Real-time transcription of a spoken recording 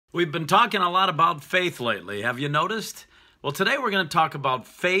We've been talking a lot about faith lately. Have you noticed? Well, today we're going to talk about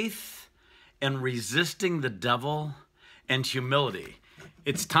faith and resisting the devil and humility.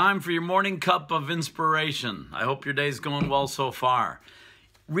 It's time for your morning cup of inspiration. I hope your day's going well so far.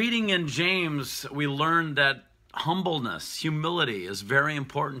 Reading in James, we learned that humbleness, humility is very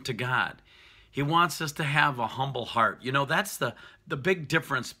important to God. He wants us to have a humble heart. You know, that's the big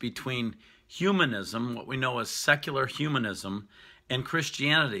difference between humanism, what we know as secular humanism, and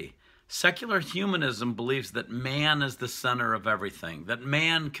Christianity. Secular humanism believes that man is the center of everything, that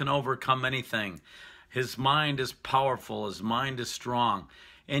man can overcome anything. His mind is powerful, his mind is strong.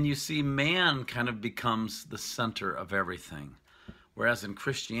 And you see, man kind of becomes the center of everything. Whereas in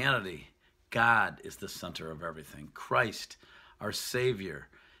Christianity, God is the center of everything. Christ, our Savior,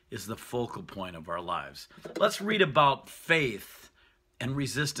 is the focal point of our lives. Let's read about faith and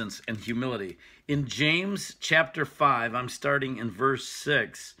resistance and humility. In James chapter 5, I'm starting in verse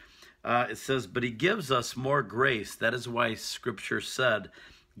 6. It says, but he gives us more grace. That is why Scripture said,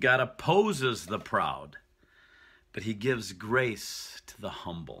 God opposes the proud, but he gives grace to the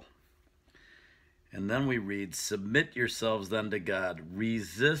humble. And then we read, submit yourselves then to God.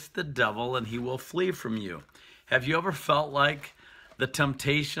 Resist the devil and he will flee from you. Have you ever felt like the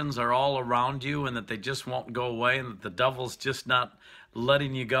temptations are all around you and that they just won't go away and that the devil's just not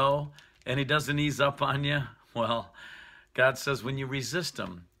letting you go and he doesn't ease up on you? Well, God says when you resist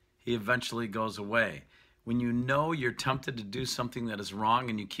him, he eventually goes away. When you know you're tempted to do something that is wrong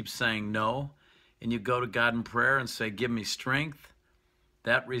and you keep saying no, and you go to God in prayer and say, give me strength,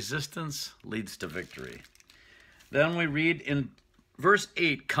 that resistance leads to victory. Then we read in verse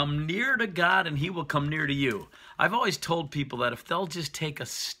 8, come near to God and he will come near to you. I've always told people that if they'll just take a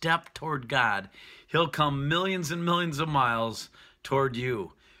step toward God, he'll come millions and millions of miles toward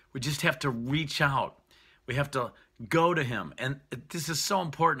you. We just have to reach out. We have to go to him. And this is so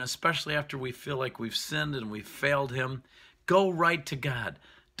important, especially after we feel like we've sinned and we've failed him. Go right to God.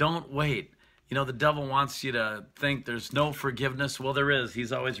 Don't wait. You know, the devil wants you to think there's no forgiveness. Well, there is.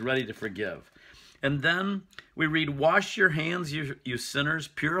 He's always ready to forgive. And then we read, wash your hands, you sinners,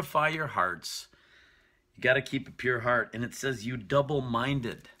 purify your hearts. You got to keep a pure heart. And it says you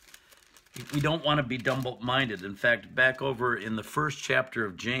double-minded. We don't want to be double-minded. In fact, back over in the first chapter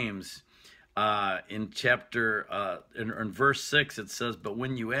of James, in verse 6, it says, but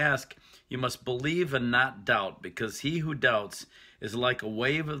when you ask, you must believe and not doubt, because he who doubts is like a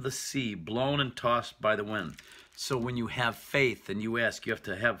wave of the sea blown and tossed by the wind. So when you have faith and you ask, you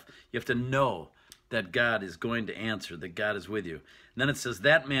have to know that God is going to answer, that God is with you. And then it says,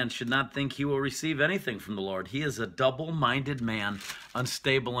 that man should not think he will receive anything from the Lord. He is a double-minded man,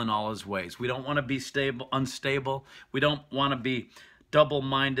 unstable in all his ways. We don't want to be unstable. We don't want to be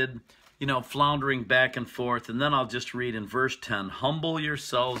double-minded, you know, floundering back and forth. And then I'll just read in verse 10, humble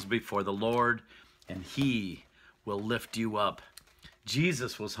yourselves before the Lord, and he will lift you up.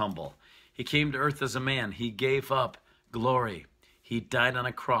 Jesus was humble. He came to earth as a man. He gave up glory. He died on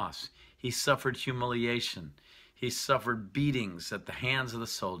a cross. He suffered humiliation. He suffered beatings at the hands of the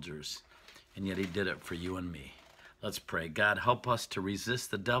soldiers, and yet he did it for you and me. Let's pray. God, help us to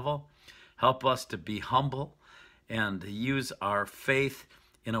resist the devil. Help us to be humble and use our faith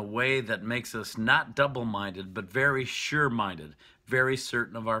in a way that makes us not double-minded, but very sure-minded, very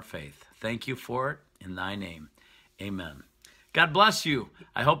certain of our faith. Thank you for it. In thy name, amen. God bless you.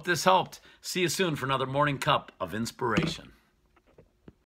 I hope this helped. See you soon for another morning cup of inspiration.